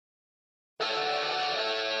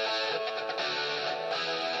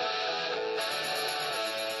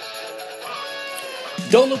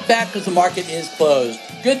Don't look back because the market is closed.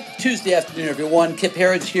 Good Tuesday afternoon, everyone. Kip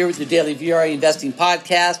Herriage here with your daily VRA Investing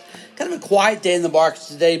Podcast. Kind of a quiet day in the markets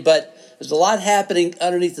today, but there's a lot happening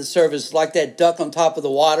underneath the surface. Like that duck on top of the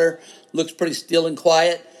water. Looks pretty still and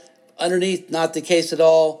quiet. Underneath, not the case at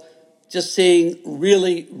all. Just seeing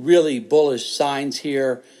really, really bullish signs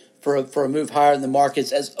here for a move higher in the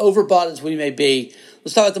markets, as overbought as we may be.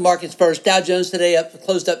 Let's talk about the markets first. Dow Jones today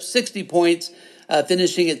closed up 60 points.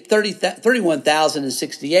 Finishing at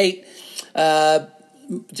 31,068.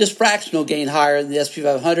 Just fractional gain higher than the S&P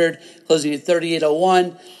 500, closing at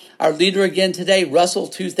 3801. Our leader again today, Russell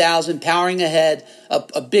 2000, powering ahead,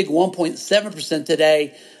 up a big 1.7%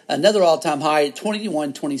 today. Another all-time high at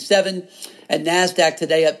 2127. And NASDAQ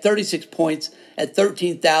today up 36 points at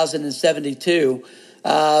 13,072.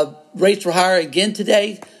 Rates were higher again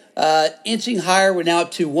today, inching higher. We're now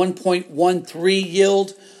up to 1.13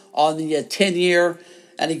 yield on the 10-year.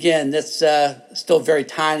 And again, that's still very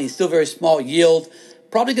tiny, still very small yield.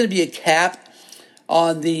 Probably going to be a cap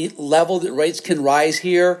on the level that rates can rise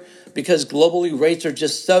here because globally rates are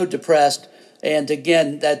just so depressed. And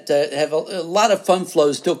again, that have a lot of fund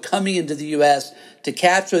flows still coming into the U.S. to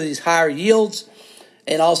capture these higher yields.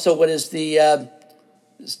 And also what is the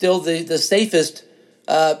still the safest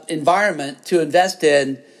environment to invest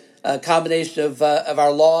in, a combination of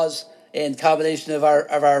our laws and combination of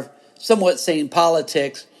our somewhat sane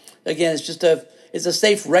politics. Again, it's a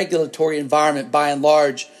safe regulatory environment by and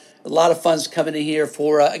large. A lot of funds coming in here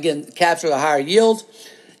for again capture the higher yield,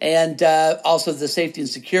 and also the safety and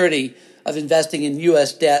security of investing in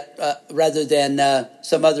U.S. debt rather than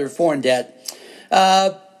some other foreign debt.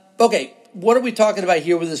 Okay, what are we talking about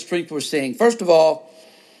here with the strength we're seeing? First of all,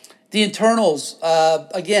 the internals.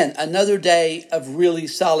 Again, another day of really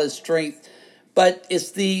solid strength, but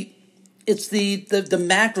it's the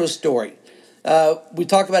macro story. We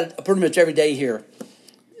talk about it pretty much every day here.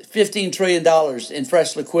 $15 trillion in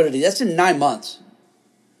fresh liquidity. That's in 9 months.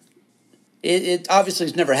 It obviously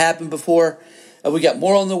has never happened before. We got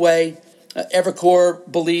more on the way.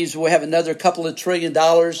 Evercore believes we'll have another couple of $1 trillion,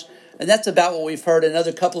 and that's about what we've heard,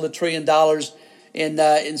 another couple of $1 trillion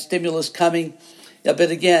in stimulus coming.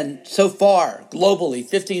 But again, so far, globally,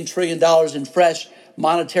 $15 trillion in fresh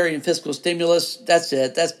monetary and fiscal stimulus. That's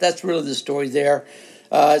it. That's really the story there.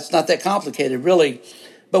 It's not that complicated, really.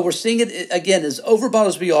 But we're seeing it, again, as overbought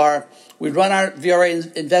as we are. We run our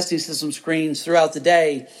VRA investing system screens throughout the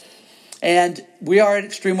day, and we are at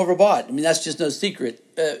extreme overbought. I mean, that's just no secret.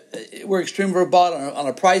 We're extreme overbought on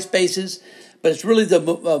a price basis, but it's really the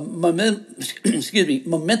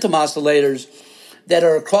momentum oscillators that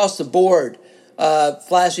are across the board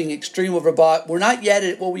flashing extreme overbought. We're not yet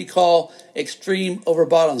at what we call extreme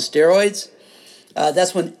overbought on steroids.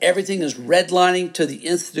 That's when everything is redlining to the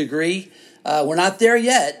nth degree. We're not there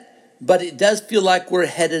yet, but it does feel like we're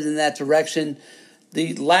headed in that direction.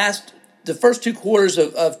 The first 2 quarters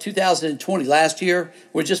of 2020 last year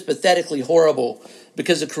were just pathetically horrible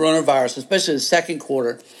because of coronavirus, especially the second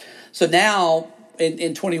quarter. So now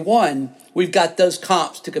in 21, we've got those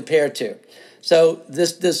comps to compare to. So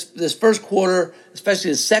this first quarter,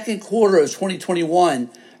 especially the second quarter of 2021,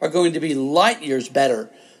 are going to be light years better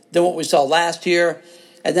than what we saw last year.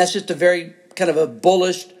 And that's just a very kind of a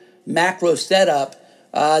bullish macro setup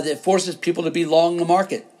that forces people to be long the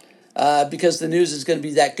market because the news is going to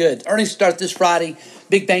be that good. Earnings start this Friday.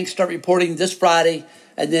 Big banks start reporting this Friday,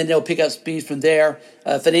 and then they'll pick up speed from there.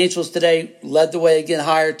 Financials today led the way again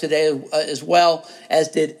higher today as well, as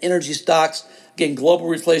did energy stocks. Again, global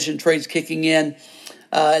reflation trades kicking in,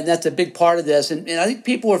 and that's a big part of this. And I think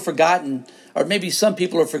people have forgotten, or maybe some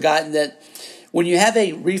people have forgotten, that when you have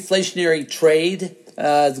a reflationary trade,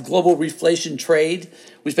 the global reflation trade,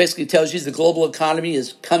 which basically tells you the global economy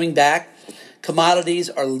is coming back, commodities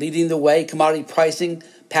are leading the way, commodity pricing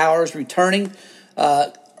power is returning,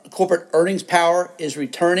 corporate earnings power is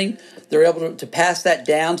returning. They're able to pass that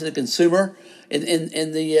down to the consumer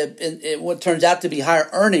in what turns out to be higher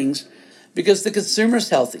earnings, because the consumer is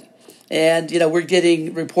healthy. And, we're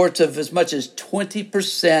getting reports of as much as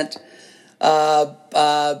 20%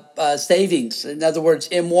 savings. In other words,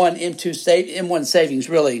 M1 savings,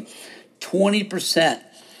 really. 20%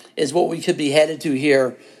 is what we could be headed to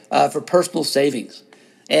here for personal savings.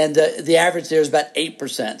 And the average there is about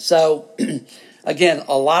 8%. So, again,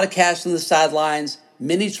 a lot of cash on the sidelines,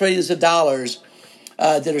 many trillions of dollars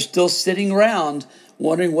that are still sitting around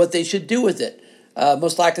wondering what they should do with it.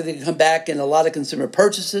 Most likely they can come back in a lot of consumer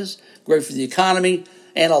purchases, great for the economy,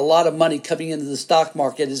 and a lot of money coming into the stock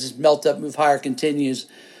market as this melt up, move higher continues.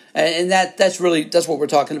 And that's what we're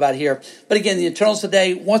talking about here. But again, the internals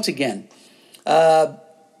today, once again, first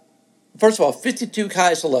of all, 52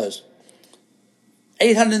 highs to lows.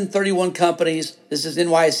 831 companies, this is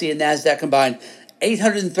NYSE and NASDAQ combined,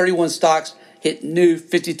 831 stocks hit new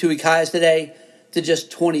 52-week highs today to just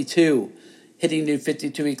 22 hitting new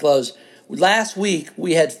 52-week lows. Last week,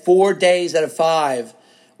 we had 4 days out of 5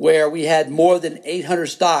 where we had more than 800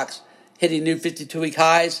 stocks hitting new 52-week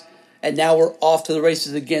highs, and now we're off to the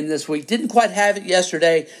races again this week. Didn't quite have it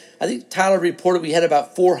yesterday. I think Tyler reported we had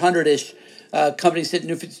about 400-ish companies hitting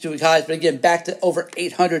new 52-week highs, but again, back to over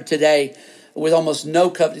 800 today with almost no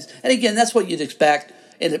companies. And again, that's what you'd expect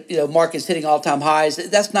in markets hitting all-time highs.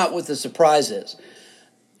 That's not what the surprise is.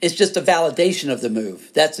 It's just a validation of the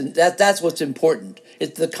move. That's what's important.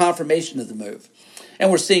 It's the confirmation of the move.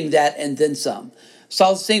 And we're seeing that and then some.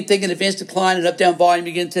 Saw the same thing in advanced decline and up-down volume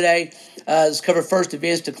again today. Let's cover first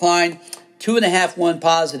advanced decline. 2.5-1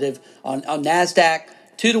 positive on NASDAQ,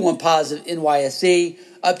 2-1 positive NYSE.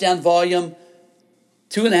 Up-down volume,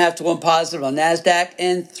 2.5 to 1 positive on NASDAQ,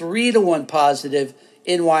 and 3 to 1 positive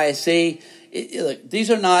NYSE. Look,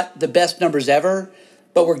 these are not the best numbers ever,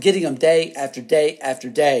 but we're getting them day after day after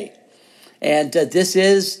day. And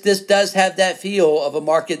this does have that feel of a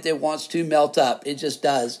market that wants to melt up. It just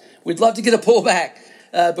does. We'd love to get a pullback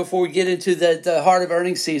before we get into the heart of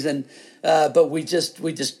earnings season, but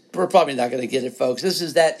we're probably not going to get it, folks. This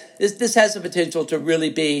has the potential to really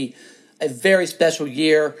be a very special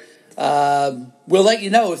year. We'll let you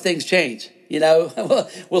know if things change.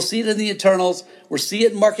 We'll see it in the internals. We'll see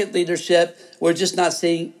it in market leadership. We're just not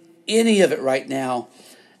seeing any of it right now.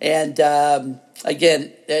 And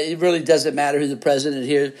again, it really doesn't matter who the president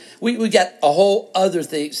here. We got a whole other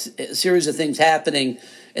series of things happening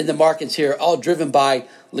in the markets here, all driven by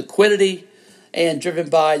liquidity and driven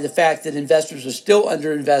by the fact that investors are still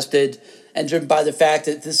underinvested and driven by the fact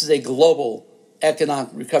that this is a global economic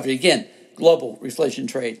recovery. Again, global reflation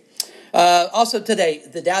trade. Also today,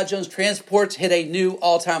 the Dow Jones Transports hit a new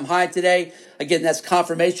all-time high today. Again, that's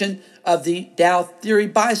confirmation of the Dow theory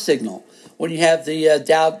buy signal. When you have the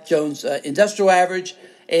Dow Jones Industrial Average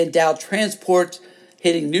and Dow Transports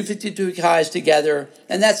hitting new 52-week highs together,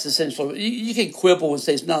 and that's essential. You can quibble and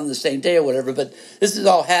say it's not on the same day or whatever, but this is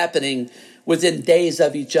all happening within days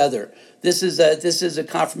of each other. This is a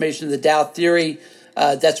confirmation of the Dow theory.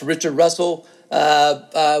 That's Richard Russell,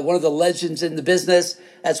 one of the legends in the business.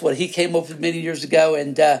 That's what he came up with many years ago,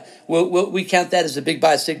 and we count that as a big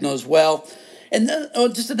buy signal as well. And then,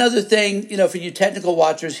 just another thing, for you technical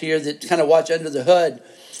watchers here that kind of watch under the hood,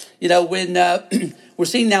 when we're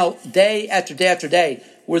seeing now day after day after day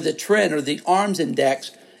where the trend or the ARMS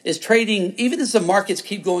index is trading, even as the markets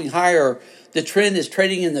keep going higher, the trend is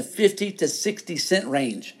trading in the 50 to 60 cent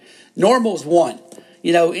range. Normal is 1.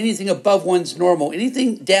 Anything above 1 is normal.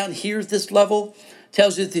 Anything down here at this level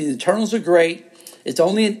tells you that the internals are great. It's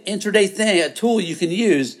only an intraday thing, a tool you can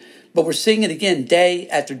use, but we're seeing it again day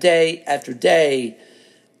after day after day.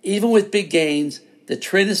 Even with big gains, the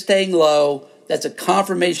trend is staying low. That's a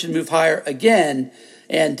confirmation move higher again.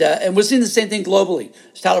 And we're seeing the same thing globally.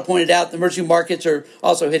 As Tyler pointed out, the emerging markets are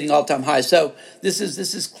also hitting all-time highs. So this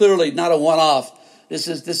is clearly not a one-off. This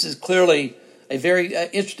is clearly a very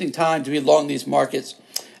interesting time to be long these markets.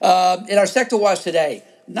 In our sector watch today,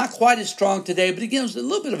 not quite as strong today, but again, it was a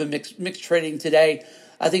little bit of a mixed trading today.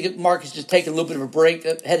 I think the market's just taking a little bit of a break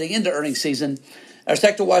heading into earnings season. Our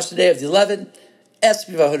sector watch today of the 11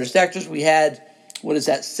 S&P 500 sectors, we had,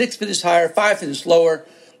 6 finished higher, 5 finished lower,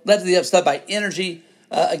 led to the upside by energy.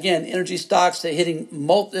 Again, energy stocks are hitting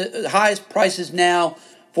highest prices now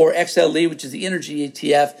for XLE, which is the energy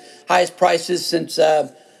ETF. Highest prices since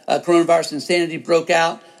coronavirus insanity broke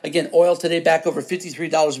out. Again, oil today back over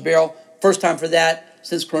 $53 a barrel. First time for that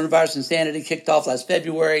since coronavirus insanity kicked off last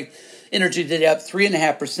February. Energy today up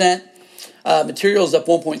 3.5%. Materials up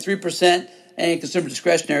 1.3%. And consumer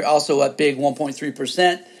discretionary also up big,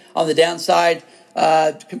 1.3%. On the downside,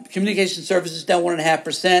 communication services down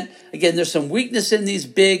 1.5%. Again, there's some weakness in these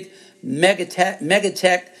big mega cap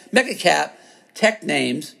tech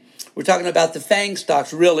names. We're talking about the FANG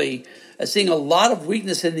stocks, really. Seeing a lot of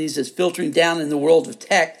weakness in these is filtering down in the world of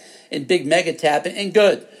tech and big mega cap. And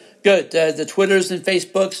good. The Twitters and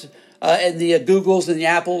Facebooks and the Googles and the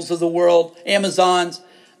Apples of the world, Amazons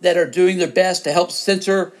that are doing their best to help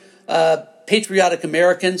censor patriotic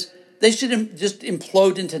Americans, they should just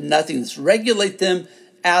implode into nothingness, regulate them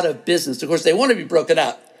out of business. Of course, they want to be broken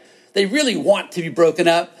up. They really want to be broken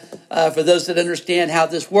up. For those that understand how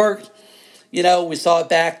this works, we saw it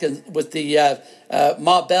back with the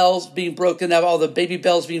Ma Bells being broken up, all the baby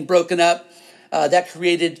bells being broken up. That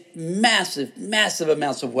created massive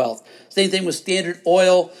amounts of wealth. Same thing with Standard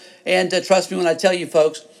Oil. And trust me when I tell you,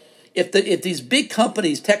 folks, if these big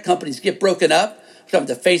companies, tech companies, get broken up, some of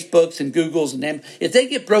the Facebooks and Googles and them, if they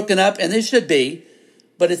get broken up, and they should be,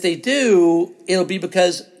 But if they do, it'll be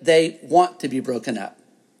because they want to be broken up.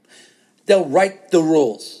 They'll write the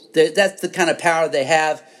rules. That's the kind of power they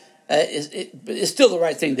have. It's still the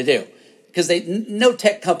right thing to do, because no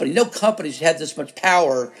tech company, no company should have this much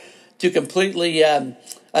power to completely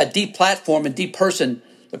deplatform and deperson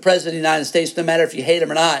the President of the United States, no matter if you hate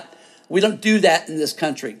him or not. We don't do that in this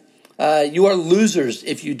country. You are losers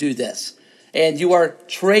if you do this. And you are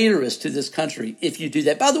traitorous to this country if you do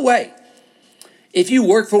that. By the way, if you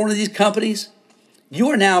work for one of these companies, you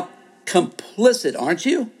are now complicit, aren't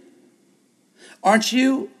you? Aren't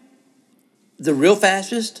you the real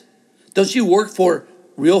fascist? Don't you work for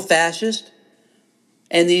real fascists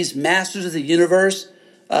and these masters of the universe,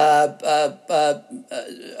 almost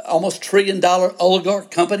 $1 trillion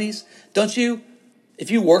oligarch companies? Don't you,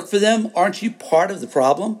 if you work for them, aren't you part of the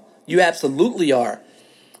problem? You absolutely are.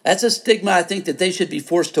 That's a stigma I think that they should be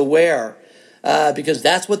forced to wear, because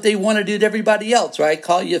that's what they want to do to everybody else, right?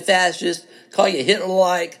 Call you a fascist, call you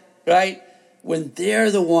Hitler-like, right? When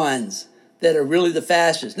they're the ones that are really the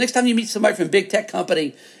fascists. Next time you meet somebody from a big tech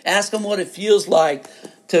company, ask them what it feels like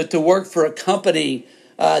to work for a company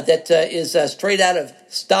that is straight out of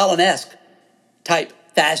Stalin-esque type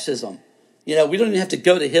fascism. We don't even have to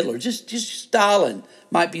go to Hitler. Just Stalin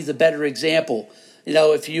might be the better example.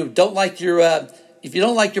 If you don't like your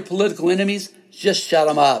political enemies, just shut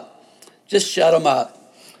them up. Just shut them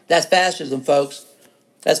up. That's fascism, folks.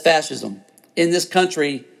 That's fascism in this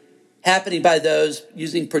country, happening by those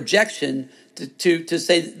using projection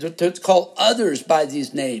to call others by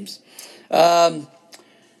these names. Okay,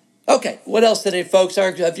 what else today, folks?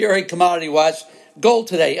 Our VRA Commodity Watch. Gold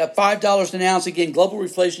today up $5 an ounce. Again, global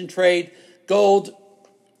reflation trade. Gold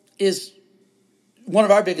is one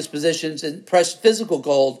of our biggest positions in physical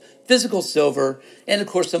gold, physical silver, and of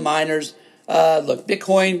course the miners. Look,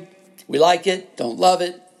 Bitcoin, we like it, don't love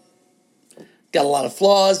it. Got a lot of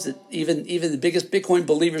flaws that even the biggest Bitcoin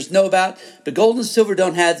believers know about. But gold and silver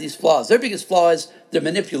don't have these flaws. Their biggest flaw is they're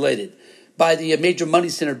manipulated by the major money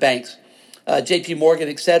center banks, J.P. Morgan,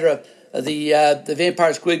 etc., the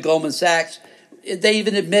vampire squid, Goldman Sachs. They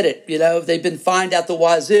even admit it. They've been fined out the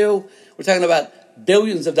wazoo. We're talking about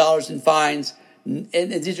billions of dollars in fines. And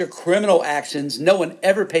these are criminal actions. No one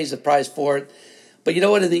ever pays the price for it. But you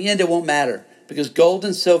know what? In the end, it won't matter, because gold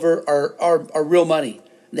and silver are real money.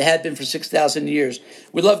 They had been for 6,000 years.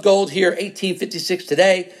 We love gold here, $18.56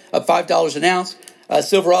 today, up $5 an ounce.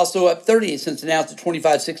 Silver also up 38 cents an ounce to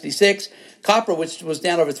 $25.66. Copper, which was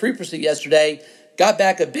down over 3% yesterday, got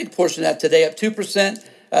back a big portion of that today, up 2%,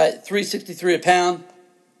 $3.63 a pound.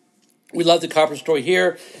 We love the copper story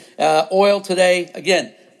here. Oil today,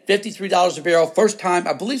 again, $53 a barrel. First time,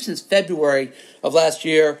 I believe, since February of last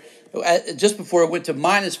year, just before it went to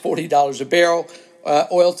minus $40 a barrel.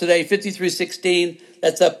 Oil today, $53.16.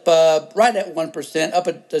 That's up right at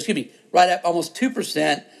 1%, right at almost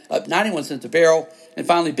 2%, up 91 cents a barrel. And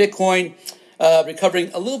finally, Bitcoin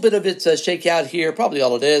recovering a little bit of its shakeout here, probably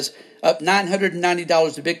all it is, up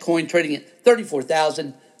 $990 a Bitcoin, trading at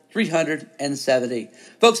 $34,370.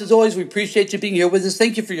 Folks, as always, we appreciate you being here with us.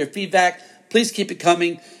 Thank you for your feedback. Please keep it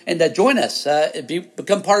coming, and join us.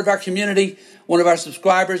 Become part of our community, one of our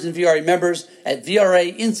subscribers and VRA members at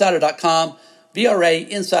VRAinsider.com,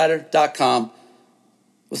 VRAinsider.com.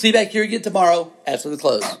 We'll see you back here again tomorrow after the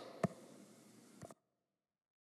close.